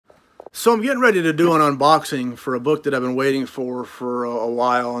So I'm getting ready to do an unboxing for a book that I've been waiting for a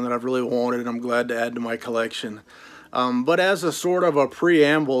while and that I've really wanted, and I'm glad to add to my collection. But as a sort of a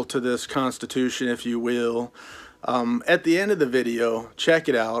preamble to this Constitution, if you will, at the end of the video, check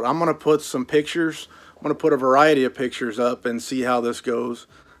it out. I'm going to put some pictures. I'm going to put a variety of pictures up and see how this goes.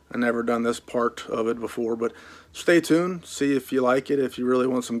 I've never done this part of it before, but stay tuned. See if you like it. If you really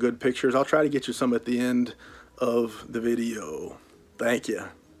want some good pictures, I'll try to get you some at the end of the video. Thank you.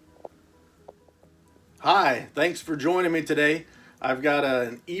 Hi, thanks for joining me today. I've got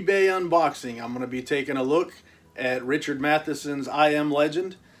an eBay unboxing. I'm going to be taking a look at Richard Matheson's I Am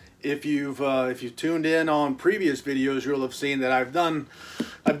Legend. If you've tuned in on previous videos, you'll have seen that I've done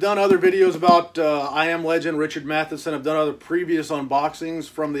other videos about I Am Legend, Richard Matheson. I've done other previous unboxings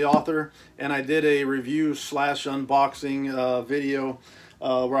from the author, and I did a review / unboxing video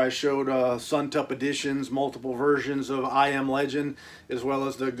where I showed Suntup editions, multiple versions of I Am Legend, as well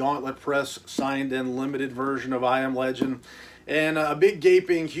as the Gauntlet Press signed and limited version of I Am Legend. And a big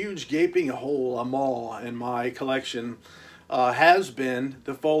huge gaping hole, a maw in my collection has been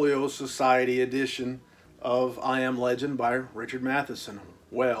the Folio Society edition of I Am Legend by Richard Matheson.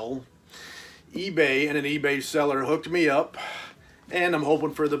 Well, eBay and an eBay seller hooked me up, and I'm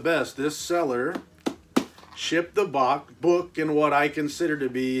hoping for the best. This seller shipped the book in what I consider to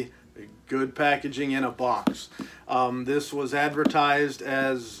be good packaging in a box. This was advertised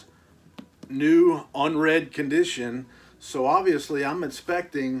as new, unread condition, so obviously I'm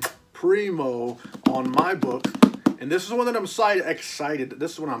expecting primo on my book, and this is one that I'm excited.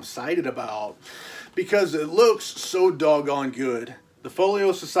 This is what I'm excited about because it looks so doggone good. The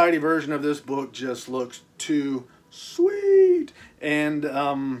Folio Society version of this book just looks too sweet, and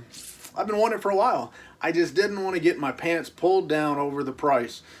I've been wanting it for a while. I just didn't want to get my pants pulled down over the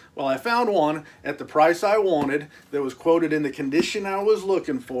price. Well, I found one at the price I wanted that was quoted in the condition I was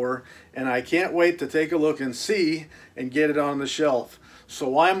looking for, and I can't wait to take a look and see and get it on the shelf. So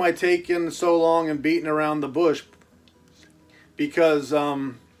why am I taking so long and beating around the bush? Because,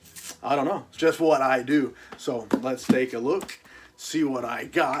 I don't know, it's just what I do. So let's take a look, see what I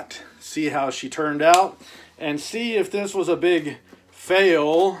got, see how she turned out, and see if this was a big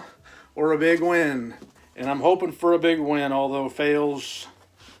fail or a big win. And I'm hoping for a big win, although fails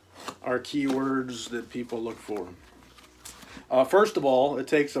are keywords that people look for. First of all, it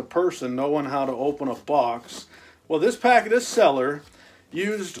takes a person knowing how to open a box. Well, this seller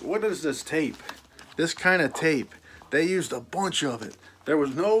used, what is this tape? This kind of tape. They used a bunch of it. There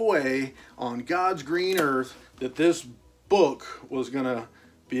was no way on God's green earth that this book was going to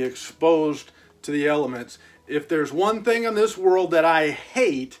be exposed to the elements. If there's one thing in this world that I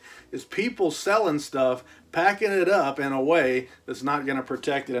hate, is people selling stuff, packing it up in a way that's not going to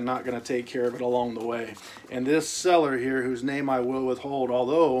protect it and not going to take care of it along the way. And this seller here, whose name I will withhold,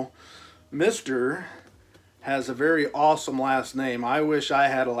 although Mr. has a very awesome last name. I wish I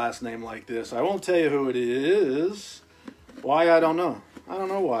had a last name like this. I won't tell you who it is. Why, I don't know. I don't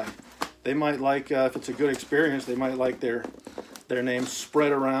know why. They might like, if it's a good experience, they might like their name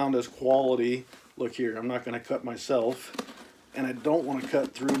spread around as quality. Look here, I'm not going to cut myself, and I don't want to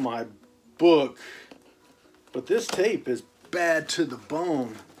cut through my book, but this tape is bad to the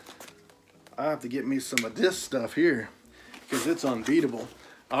bone. I have to get me some of this stuff here because it's unbeatable.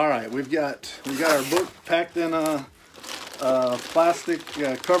 All right, we've got our book packed in a plastic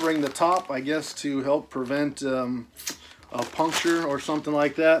covering the top, I guess, to help prevent a puncture or something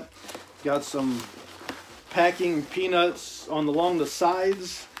like that. Got some packing peanuts along the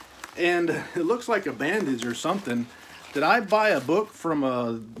sides, and it looks like a bandage or something. Did I buy a book from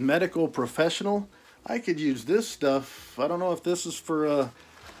a medical professional? I could use this stuff. I don't know if this is for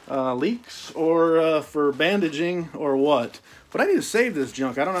leaks or for bandaging or what. But I need to save this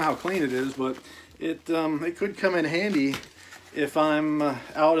junk. I don't know how clean it is, but it could come in handy if I'm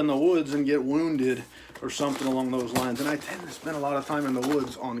out in the woods and get wounded or something along those lines. And I tend to spend a lot of time in the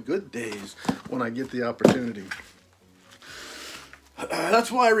woods on good days when I get the opportunity.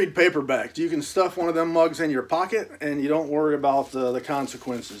 That's why I read paperbacks. You can stuff one of them mugs in your pocket and you don't worry about the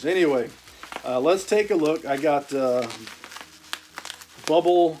consequences. Anyway, let's take a look. I got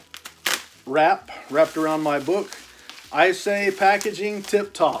bubble wrapped around my book. I say packaging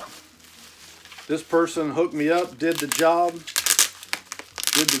tip top. This person hooked me up, did the job,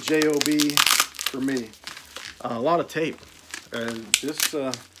 did the job for me. A lot of tape. And this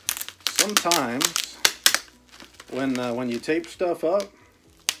sometimes when you tape stuff up,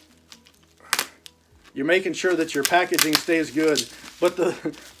 you're making sure that your packaging stays good. But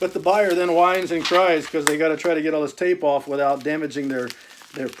the buyer then whines and cries because they got to try to get all this tape off without damaging their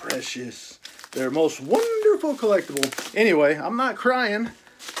precious, their most wonderful collectible. Anyway, I'm not crying.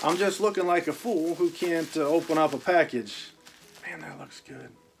 I'm just looking like a fool who can't open up a package. Man, that looks good.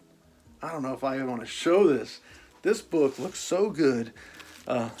 I don't know if I even want to show this. This book looks so good,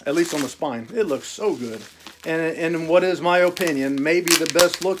 at least on the spine. It looks so good. And in what is my opinion, maybe the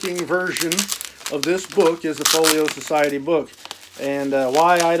best looking version of this book is the Folio Society book. And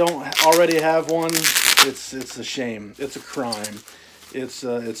why I don't already have one, it's a shame. It's a crime. It's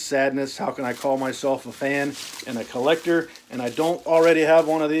sadness. How can I call myself a fan and a collector and I don't already have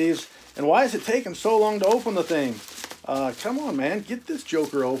one of these? And why is it taking so long to open the thing? Come on, man. Get this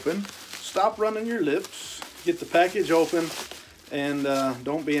joker open. Stop running your lips. Get the package open. And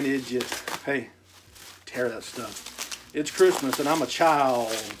don't be an idiot. Hey, tear that stuff. It's Christmas and I'm a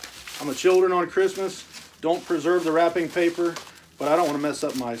child. I'm a children on Christmas. Don't preserve the wrapping paper. But I don't want to mess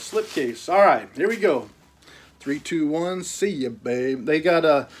up my slipcase. All right, here we go. 3, 2, 1. See ya, babe. You got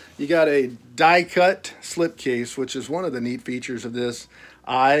a die cut slipcase, which is one of the neat features of this.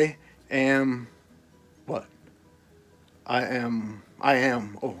 I am. Oh,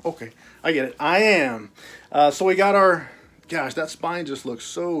 okay. I get it. I am. So we got our. Gosh, that spine just looks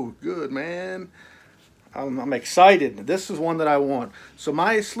so good, man. I'm excited. This is one that I want. So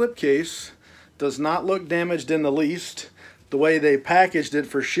my slipcase does not look damaged in the least. The way they packaged it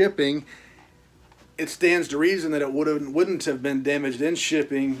for shipping, it stands to reason that it wouldn't have been damaged in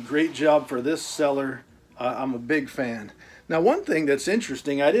shipping. Great job for this seller. I'm a big fan. Now, one thing that's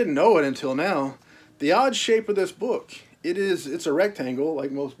interesting, I didn't know it until now, the odd shape of this book. It's a rectangle,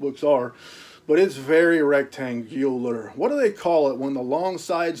 like most books are, but it's very rectangular. What do they call it when the long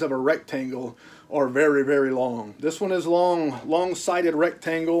sides of a rectangle are very, very long? This one is long-sided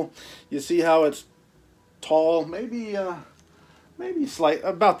rectangle. You see how it's tall, maybe slight,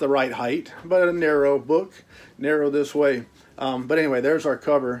 about the right height, but a narrow book, narrow this way. But anyway, there's our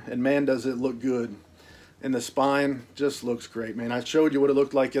cover, and man, does it look good. And the spine just looks great, man. I showed you what it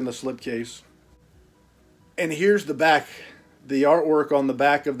looked like in the slipcase. And here's the back. The artwork on the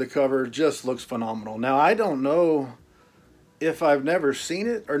back of the cover just looks phenomenal. Now, I don't know if I've never seen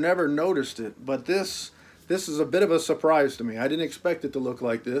it or never noticed it, but this is a bit of a surprise to me. I didn't expect it to look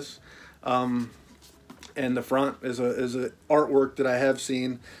like this. And the front is a artwork that I have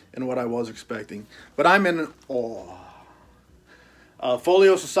seen and what I was expecting. But I'm in awe.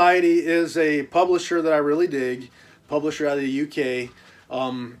 Folio Society is a publisher that I really dig, publisher out of the UK.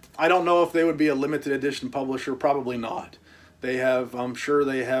 I don't know if they would be a limited edition publisher, probably not. They have, I'm sure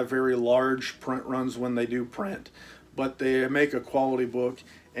they have very large print runs when they do print, but they make a quality book,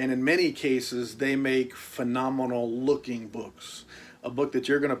 and in many cases they make phenomenal looking books. A book that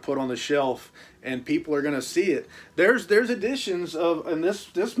you're going to put on the shelf and people are going to see it. There's editions of, and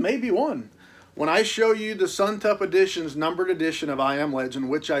this may be one. When I show you the Suntup Editions numbered edition of I Am Legend,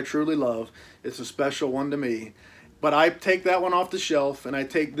 which I truly love, it's a special one to me. But I take that one off the shelf and I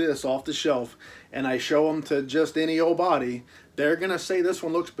take this off the shelf and I show them to just any old body, they're going to say this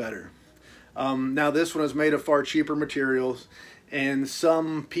one looks better. Now this one is made of far cheaper materials, and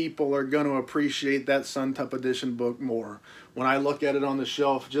some people are going to appreciate that Suntup Edition book more. When I look at it on the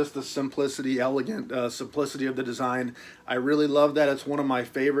shelf, just the simplicity, elegant simplicity of the design, I really love that. It's one of my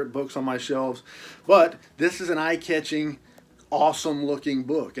favorite books on my shelves. But this is an eye-catching, awesome-looking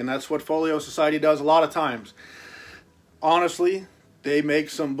book, and that's what Folio Society does a lot of times. Honestly, they make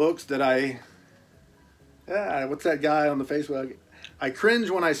some books that what's that guy on the Facebook? I cringe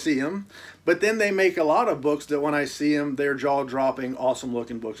when I see him, but then they make a lot of books that when I see them, they're jaw-dropping,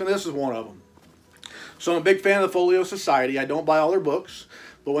 awesome-looking books, and this is one of them. So I'm a big fan of the Folio Society. I don't buy all their books,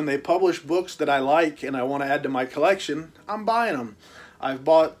 but when they publish books that I like and I want to add to my collection, I'm buying them. I've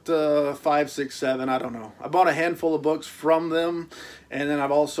bought 5, 6, 7, I don't know. I bought a handful of books from them, and then I've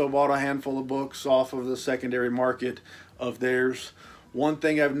also bought a handful of books off of the secondary market of theirs. One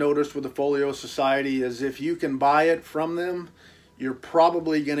thing I've noticed with the Folio Society is if you can buy it from them, you're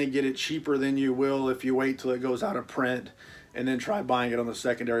probably going to get it cheaper than you will if you wait till it goes out of print and then try buying it on the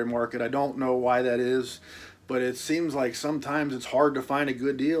secondary market. I don't know why that is, but it seems like sometimes it's hard to find a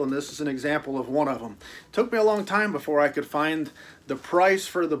good deal, and this is an example of one of them. It took me a long time before I could find the price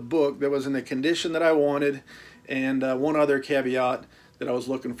for the book that was in the condition that I wanted, and one other caveat that I was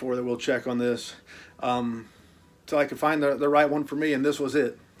looking for that we'll check on this, so I could find the right one for me, and this was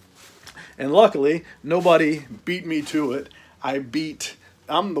it. And luckily, nobody beat me to it.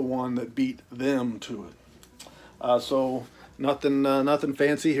 I'm the one that beat them to it. So nothing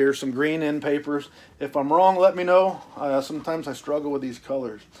fancy here. Some green end papers. If I'm wrong, let me know. Sometimes I struggle with these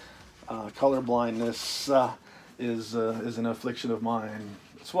colors. Color blindness is an affliction of mine.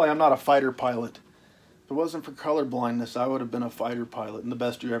 That's why I'm not a fighter pilot. If it wasn't for color blindness, I would have been a fighter pilot and the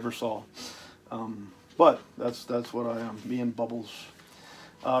best you ever saw. But that's what I am. Me and Bubbles.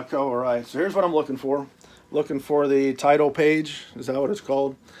 All right, so here's what I'm looking for. Looking for the title page. Is that what it's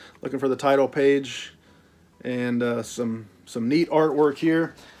called? Looking for the title page and some neat artwork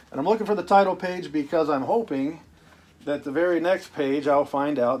here. And I'm looking for the title page because I'm hoping that the very next page I'll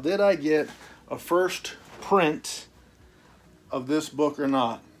find out, did I get a first print of this book or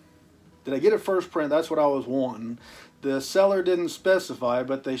not? Did I get a first print? That's what I was wanting. The seller didn't specify,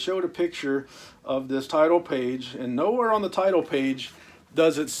 but they showed a picture of this title page, and nowhere on the title page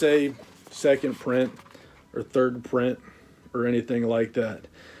does it say second print or third print or anything like that.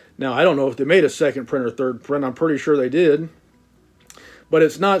 Now, I don't know if they made a second print or third print. I'm pretty sure they did, but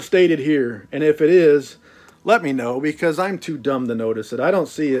it's not stated here. And if it is, let me know, because I'm too dumb to notice it. I don't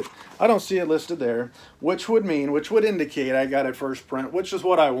see it. I don't see it listed there, which would indicate I got it first print, which is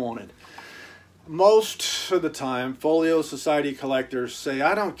what I wanted. Most of the time, Folio Society collectors say,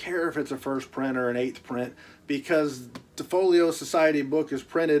 I don't care if it's a first print or an eighth print, because the Folio Society book is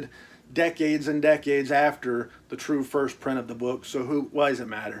printed decades and decades after the true first print of the book, so why does it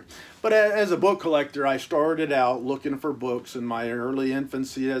matter? But as a book collector, I started out looking for books. In my early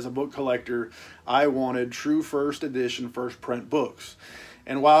infancy as a book collector, I wanted true first edition, first print books.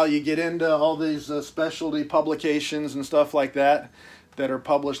 And while you get into all these specialty publications and stuff like that, that are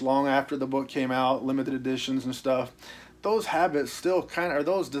published long after the book came out, limited editions and stuff, those habits still kind of, or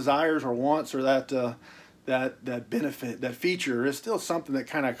those desires or wants, or that benefit, that feature is still something that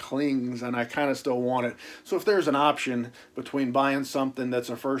kind of clings, and I kind of still want it. So if there's an option between buying something that's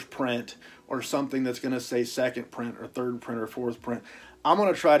a first print or something that's going to say second print or third print or fourth print, I'm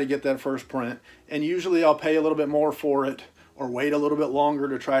going to try to get that first print, and usually I'll pay a little bit more for it or wait a little bit longer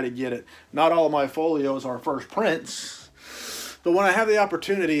to try to get it. Not all of my folios are first prints, but when I have the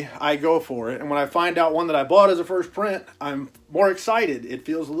opportunity, I go for it. And when I find out one that I bought as a first print, I'm more excited. It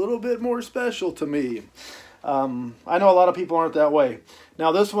feels a little bit more special to me. I know a lot of people aren't that way.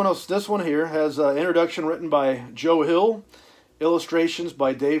 Now this one here has an introduction written by Joe Hill, illustrations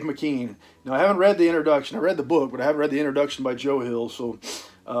by Dave McKean. Now I haven't read the introduction. I read the book, but I haven't read the introduction by Joe Hill. So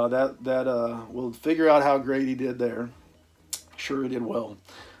we'll figure out how great he did there. Sure, he did well.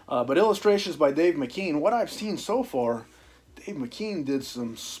 But illustrations by Dave McKean. What I've seen so far, Dave McKean did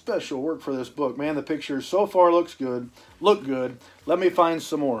some special work for this book. Man, the pictures so far look good. Let me find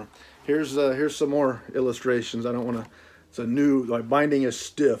some more. Here's some more illustrations. I don't want to, it's a new, like, binding is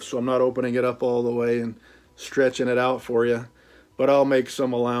stiff, so I'm not opening it up all the way and stretching it out for you. But I'll make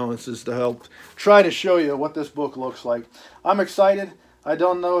some allowances to help try to show you what this book looks like. I'm excited. I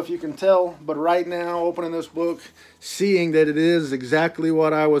don't know if you can tell, but right now, opening this book, seeing that it is exactly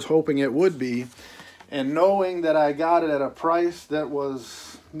what I was hoping it would be, and knowing that I got it at a price that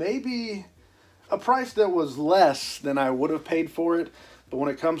was maybe a price that was less than I would have paid for it. But when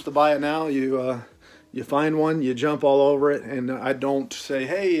it comes to buy it now, you find one, you jump all over it, and I don't say,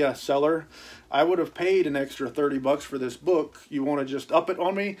 hey, seller, I would have paid an extra 30 bucks for this book. You want to just up it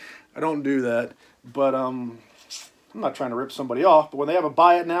on me? I don't do that. But I'm not trying to rip somebody off, but when they have a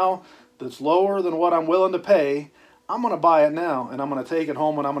buy it now that's lower than what I'm willing to pay, I'm going to buy it now, and I'm going to take it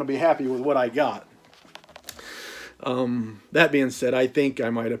home, and I'm going to be happy with what I got. That being said, I think I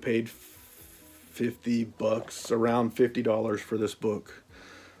might have paid 50 bucks, around $50 for this book.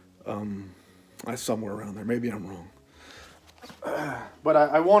 Somewhere around there. Maybe I'm wrong. But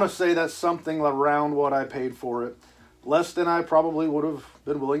I want to say that's something around what I paid for it. Less than I probably would have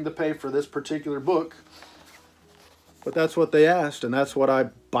been willing to pay for this particular book. But that's what they asked, and that's what I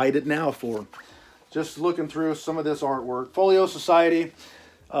bite it now for. Just looking through some of this artwork. Folio Society,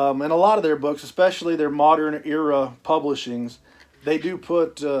 and a lot of their books, especially their modern era publishings, they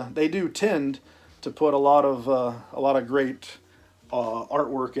do tend to put a lot of great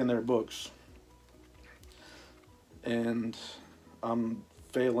artwork in their books. And I'm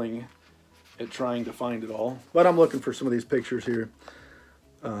failing at trying to find it all, but I'm looking for some of these pictures here.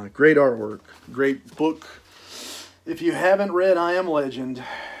 Great artwork, great book. If you haven't read I Am Legend,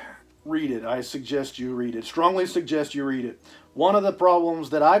 read it. I suggest you read it. Strongly suggest you read it. One of the problems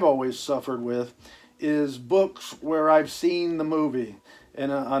that I've always suffered with is books where I've seen the movie.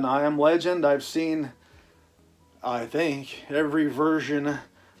 And on I Am Legend, I've seen, I think, every version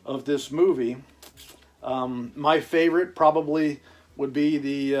of this movie. My favorite probably would be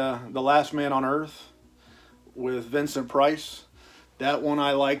the Last Man on Earth with Vincent Price. That one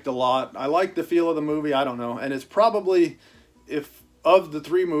I liked a lot. I like the feel of the movie. I don't know. And it's probably, if of the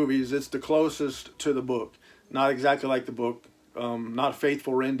three movies, it's the closest to the book. Not exactly like the book. Not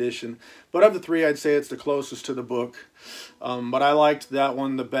faithful rendition. But of the three, I'd say it's the closest to the book. But I liked that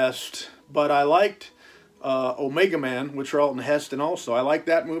one the best. But I liked Omega Man with Charlton Heston also. I liked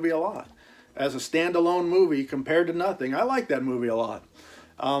that movie a lot. As a standalone movie compared to nothing, I like that movie a lot.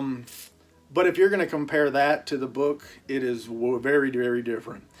 But if you're going to compare that to the book, it is very, very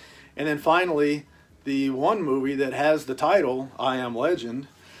different. And then finally, the one movie that has the title, I Am Legend,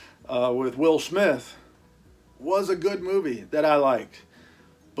 with Will Smith, was a good movie that I liked.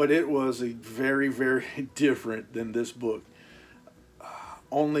 But it was a very, very different than this book.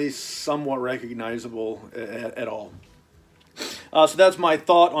 Only somewhat recognizable at all. So that's my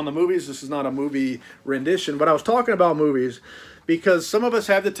thought on the movies. This is not a movie rendition, but I was talking about movies because some of us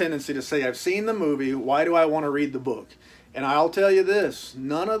have the tendency to say, I've seen the movie, why do I want to read the book? And I'll tell you this,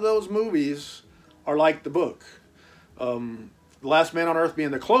 none of those movies are like the book. The Last Man on Earth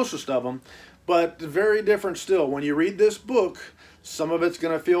being the closest of them, but very different still. When you read this book, some of it's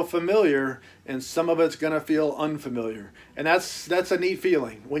going to feel familiar and some of it's going to feel unfamiliar. And that's a neat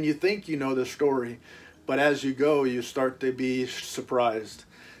feeling when you think you know the story, but as you go, you start to be surprised.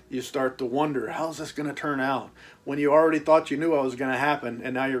 You start to wonder, how's this going to turn out? When you already thought you knew what was going to happen,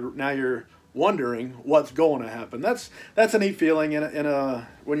 and now you're wondering what's going to happen. That's a neat feeling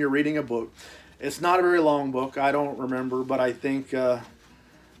when you're reading a book. It's not a very long book. I don't remember, but I think the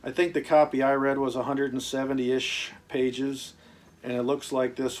copy I read was 170-ish pages. And it looks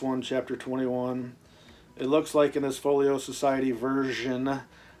like this one, chapter 21. It looks like in this Folio Society version,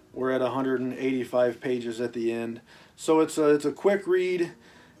 we're at 185 pages at the end. So it's a quick read.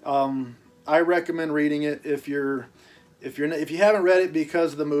 I recommend reading it if you haven't read it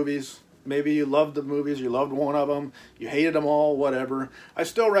because of the movies. Maybe you loved the movies, you loved one of them, you hated them all, whatever. I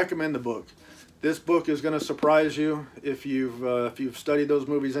still recommend the book. This book is going to surprise you if you've studied those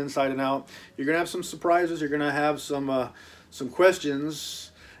movies inside and out. You're going to have some surprises. You're going to have some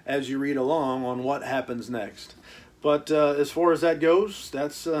questions as you read along on what happens next. But as far as that goes,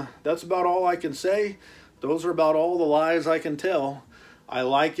 that's about all I can say. Those are about all the lies I can tell. I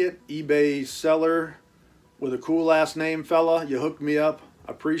like it. eBay seller with a cool last name, fella. You hooked me up.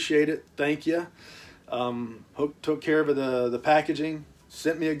 Appreciate it. Thank you. Took care of the packaging.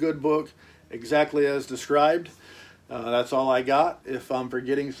 Sent me a good book, exactly as described. That's all I got. If I'm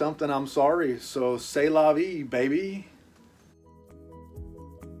forgetting something, I'm sorry. So, c'est la vie, baby.